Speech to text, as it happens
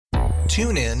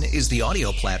TuneIn is the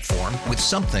audio platform with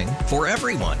something for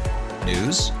everyone.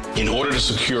 News. In order to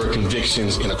secure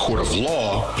convictions in a court of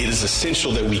law, it is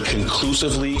essential that we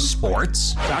conclusively.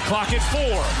 Sports. Shot clock at 4.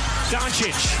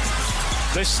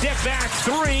 Doncic. The step back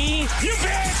 3. You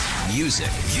bet. Music.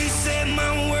 You set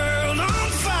my world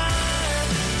on fire.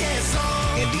 Yes,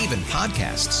 and even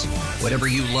podcasts. Whatever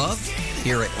you love,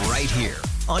 hear it right here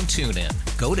on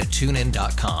TuneIn. Go to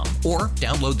TuneIn.com or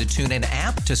download the TuneIn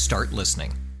app to start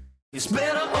listening. It's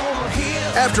better over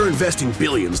here. After investing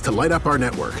billions to light up our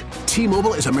network,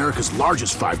 T-Mobile is America's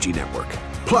largest 5G network.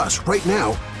 Plus, right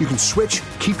now, you can switch,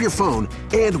 keep your phone,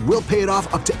 and we'll pay it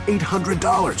off up to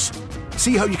 $800.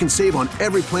 See how you can save on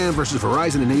every plan versus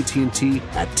Verizon and AT&T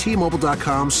at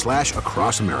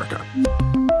T-Mobile.com/across America.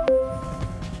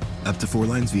 Up to 4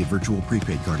 lines via virtual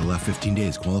prepaid card. Allow 15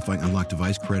 days. Qualifying unlocked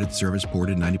device credit service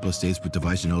ported 90+ states with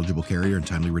device and eligible carrier and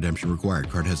timely redemption required.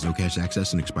 Card has no cash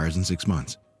access and expires in 6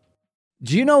 months.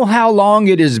 Do you know how long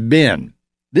it has been?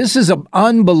 This is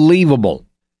unbelievable.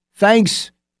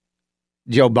 Thanks,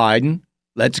 Joe Biden.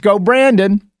 Let's go,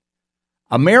 Brandon.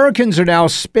 Americans are now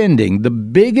spending the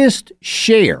biggest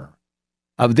share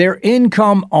of their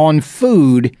income on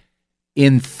food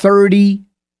in 30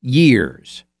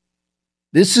 years.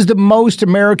 This is the most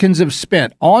Americans have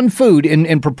spent on food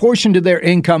in proportion to their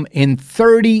income in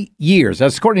 30 years.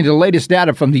 That's according to the latest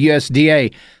data from the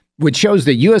USDA, which shows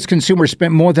that U.S. consumers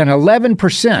spent more than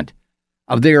 11%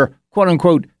 of their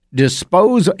quote-unquote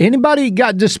disposable. Anybody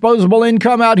got disposable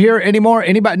income out here anymore?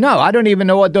 Anybody? No, I don't even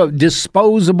know what the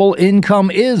disposable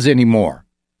income is anymore.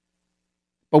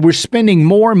 But we're spending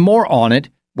more and more on it,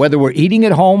 whether we're eating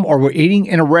at home or we're eating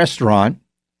in a restaurant.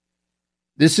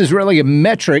 This is really a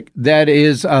metric that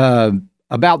is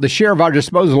about the share of our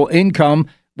disposable income,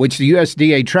 which the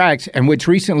USDA tracks, and which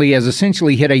recently has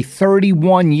essentially hit a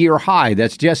 31-year high.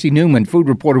 That's Jesse Newman, food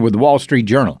reporter with the Wall Street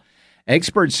Journal.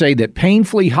 Experts say that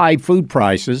painfully high food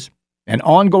prices and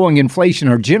ongoing inflation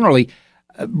are generally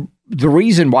the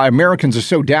reason why Americans are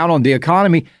so down on the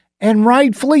economy, and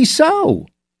rightfully so.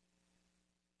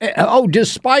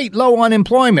 Despite low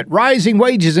unemployment, rising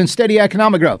wages, and steady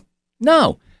economic growth.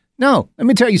 No. Let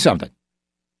me tell you something.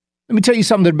 Let me tell you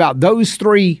something about those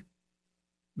three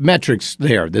metrics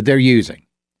there that they're using.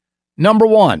 Number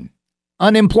one,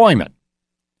 unemployment.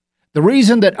 The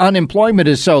reason that unemployment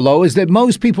is so low is that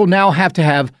most people now have to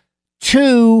have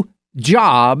 2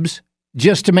 jobs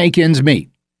just to make ends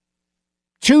meet.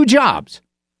 2 jobs.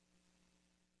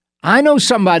 I know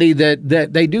somebody that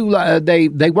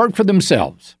they work for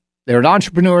themselves. They're an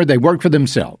entrepreneur. They work for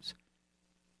themselves.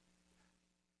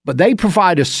 But they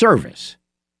provide a service.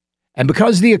 And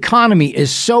because the economy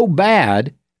is so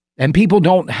bad and people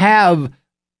don't have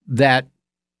that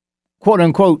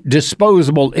quote-unquote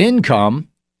disposable income,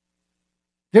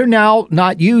 they're now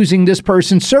not using this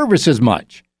person's service as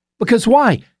much. Because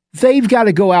why? They've got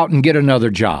to go out and get another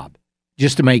job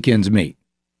just to make ends meet.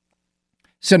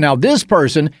 So now this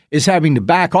person is having to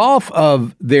back off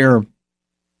of their,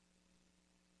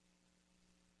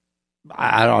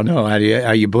 I don't know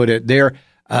how you put it, their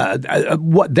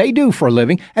what they do for a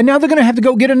living, and now they're going to have to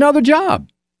go get another job.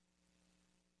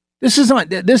 This is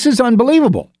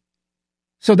unbelievable.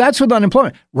 So that's with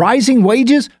unemployment. Rising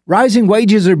wages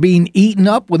are being eaten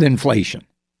up with inflation.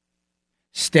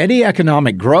 Steady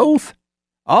economic growth.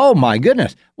 Oh my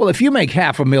goodness. Well, if you make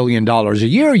 $500,000 a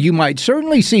year, you might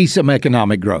certainly see some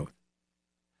economic growth.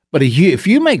 But if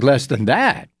you make less than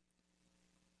that,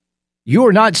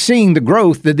 you're not seeing the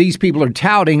growth that these people are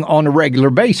touting on a regular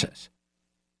basis.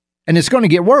 And it's going to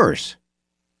get worse.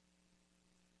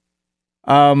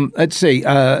 Let's see.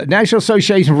 National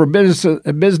Association for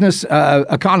Business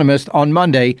Economists on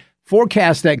Monday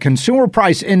forecast that consumer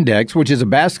price index, which is a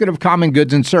basket of common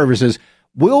goods and services,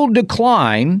 will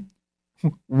decline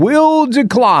to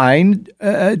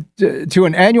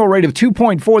an annual rate of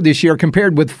 2.4 this year,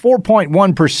 compared with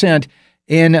 4.1%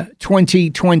 in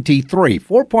 2023.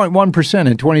 4.1%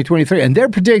 in 2023, and they're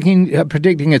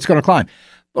predicting it's going to climb.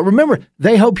 But remember,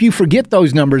 they hope you forget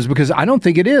those numbers, because I don't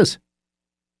think it is.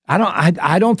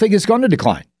 I don't think it's going to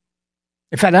decline.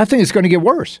 In fact, I think it's going to get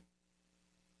worse.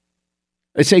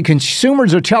 They say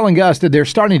consumers are telling us that they're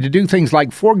starting to do things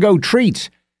like forego treats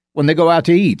when they go out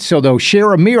to eat. So they'll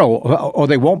share a meal, or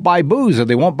they won't buy booze, or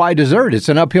they won't buy dessert. It's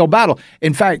an uphill battle.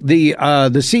 In fact, the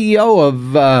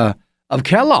CEO of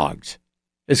Kellogg's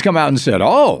has come out and said,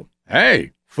 "Oh,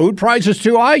 hey, food prices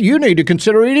too high. You need to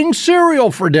consider eating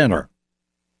cereal for dinner."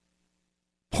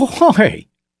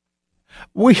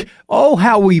 Boy,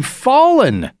 how we've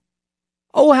fallen.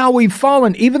 Oh, how we've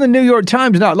fallen. Even the New York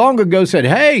Times not long ago said,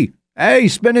 hey,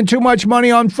 spending too much money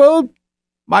on food?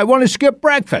 Might want to skip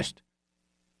breakfast.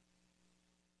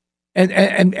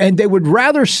 And they would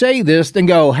rather say this than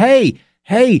go, hey,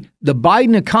 the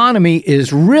Biden economy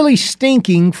is really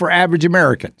stinking for average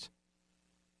Americans.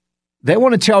 They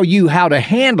want to tell you how to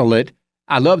handle it.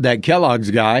 I love that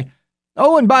Kellogg's guy.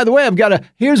 Oh, and by the way,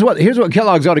 here's what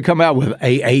Kellogg's ought to come out with,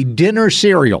 a dinner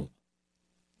cereal.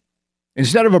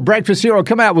 Instead of a breakfast cereal,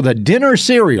 come out with a dinner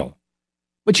cereal.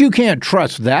 But you can't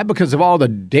trust that because of all the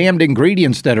damned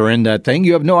ingredients that are in that thing.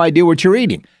 You have no idea what you're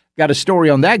eating. Got a story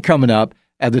on that coming up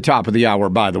at the top of the hour,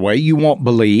 by the way. You won't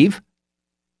believe.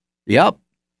 Yep.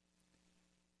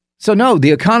 So no,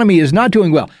 the economy is not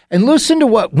doing well. And listen to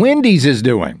what Wendy's is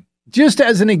doing, just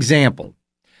as an example.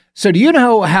 So do you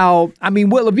know how,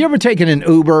 Will, have you ever taken an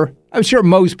Uber? I'm sure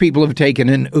most people have taken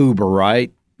an Uber,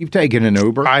 right? You've taken an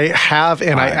Uber. I have,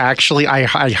 and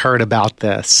I heard about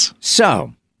this.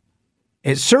 So,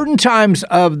 at certain times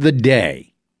of the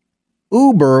day,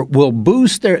 Uber will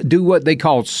do what they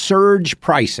call surge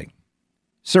pricing.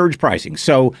 Surge pricing.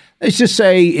 So let's just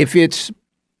say if it's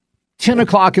 10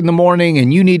 o'clock in the morning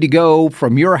and you need to go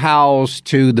from your house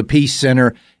to the Peace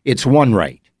Center, it's one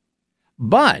rate.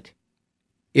 But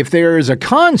if there is a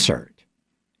concert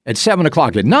at 7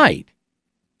 o'clock at night,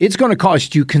 it's going to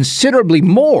cost you considerably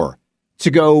more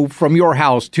to go from your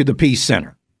house to the Peace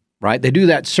Center, right? They do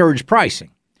that surge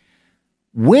pricing.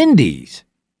 Wendy's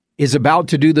is about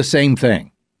to do the same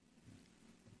thing.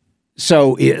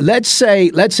 So let's say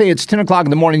it's 10 o'clock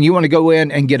in the morning. You want to go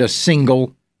in and get a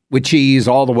single with cheese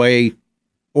all the way,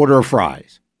 order of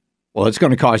fries. Well, it's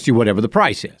going to cost you whatever the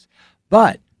price is.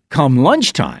 But come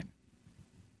lunchtime,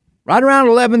 right around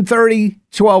 11:30,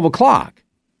 12 o'clock,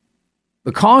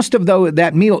 the cost of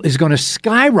that meal is going to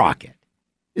skyrocket.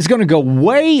 It's going to go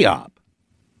way up.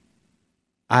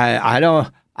 I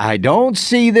don't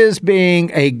see this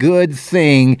being a good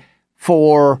thing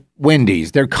for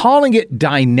Wendy's. They're calling it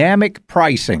dynamic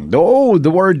pricing. The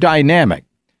word dynamic,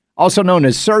 also known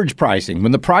as surge pricing,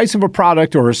 when the price of a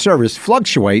product or a service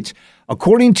fluctuates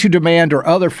according to demand or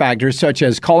other factors, such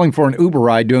as calling for an Uber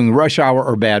ride during rush hour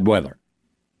or bad weather.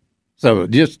 So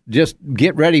just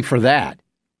get ready for that.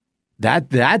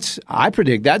 I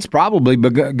predict that's probably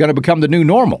going to become the new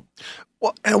normal.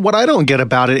 Well, and what I don't get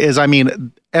about it is,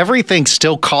 everything's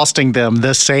still costing them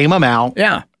the same amount.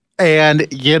 Yeah. And,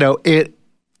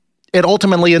 it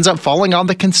ultimately ends up falling on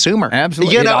the consumer.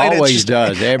 Absolutely. It always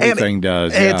does. Everything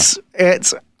does. Yeah.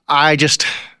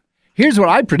 Here's what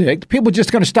I predict. People are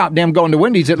just going to stop damn going to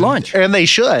Wendy's at lunch. And they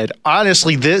should.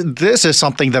 Honestly, this is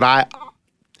something that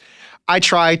I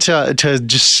try to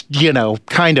just,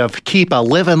 kind of keep a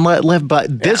live and let live.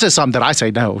 But this is something that I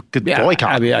say, no,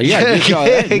 boycott.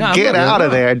 Get out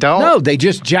of there. Don't. No, they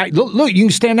just look, you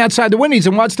can stand outside the Wendy's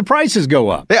and watch the prices go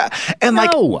up. Yeah. And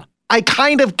I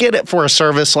kind of get it for a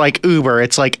service like Uber.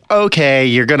 It's like, okay,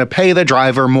 you're going to pay the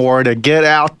driver more to get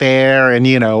out there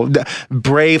and,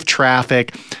 brave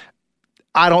traffic.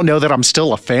 I don't know that I'm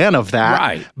still a fan of that,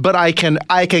 right? But I can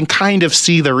kind of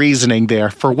see the reasoning there.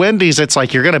 For Wendy's, it's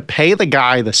like you're going to pay the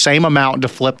guy the same amount to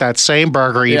flip that same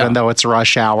burger, even though it's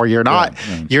rush hour. You're not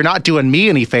doing me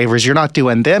any favors. You're not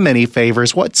doing them any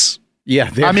favors. We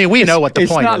know what the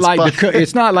point is.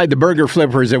 It's not like the burger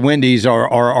flippers at Wendy's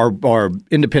are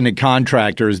independent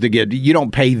contractors that you don't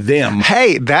pay them.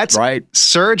 Hey, that's right.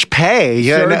 Surge pay.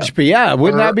 Surge pay. Yeah,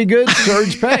 wouldn't that be good?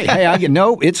 Surge pay. Hey,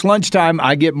 it's lunchtime.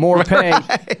 I get more pay.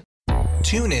 Right.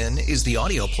 TuneIn is the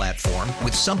audio platform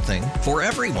with something for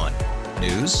everyone.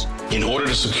 News. In order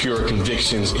to secure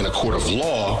convictions in a court of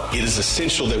law, it is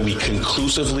essential that we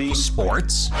conclusively.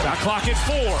 Sports. Shot clock at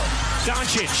 4.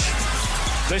 Doncic.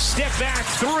 The step back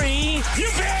 3. You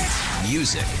bet.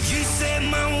 Music. You set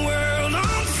my world on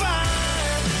fire.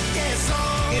 Yes,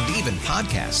 and even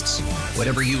podcasts.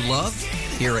 Whatever you love,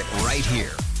 hear it right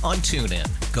here on TuneIn.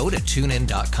 Go to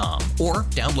TuneIn.com or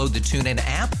download the TuneIn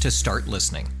app to start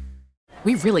listening.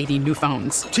 We really need new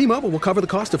phones. T-Mobile will cover the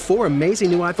cost of 4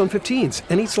 amazing new iPhone 15s,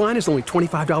 and each line is only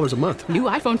 $25 a month. New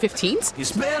iPhone 15s?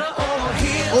 It's better over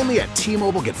here. Only at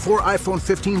T-Mobile, get 4 iPhone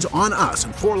 15s on us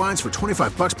and 4 lines for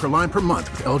 $25 per line per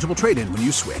month with eligible trade-in when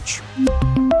you switch.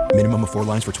 Minimum of 4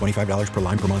 lines for $25 per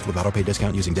line per month with autopay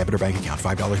discount using debit or bank account.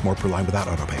 $5 more per line without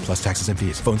autopay, plus taxes and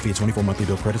fees. Phone fee at 24 monthly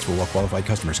bill credits for well-qualified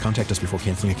customers. Contact us before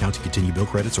canceling account to continue bill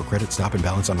credits or credit stop and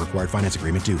balance on required finance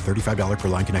agreement due. $35 per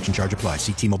line connection charge applies.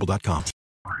 See T-Mobile.com.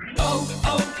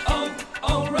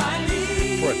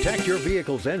 O'Reilly. Protect your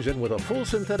vehicle's engine with a full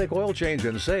synthetic oil change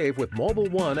and save with Mobil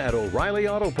 1 at O'Reilly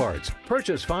Auto Parts.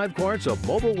 Purchase 5 quarts of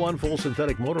Mobil 1 full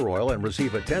synthetic motor oil and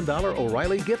receive a $10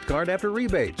 O'Reilly gift card after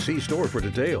rebate. See store for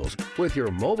details. With your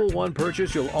Mobil 1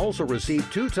 purchase, you'll also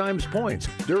receive 2 times points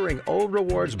during Old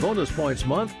Rewards Bonus Points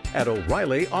Month at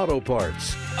O'Reilly Auto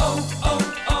Parts.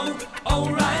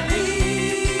 O'Reilly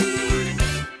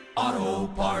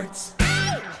Parts.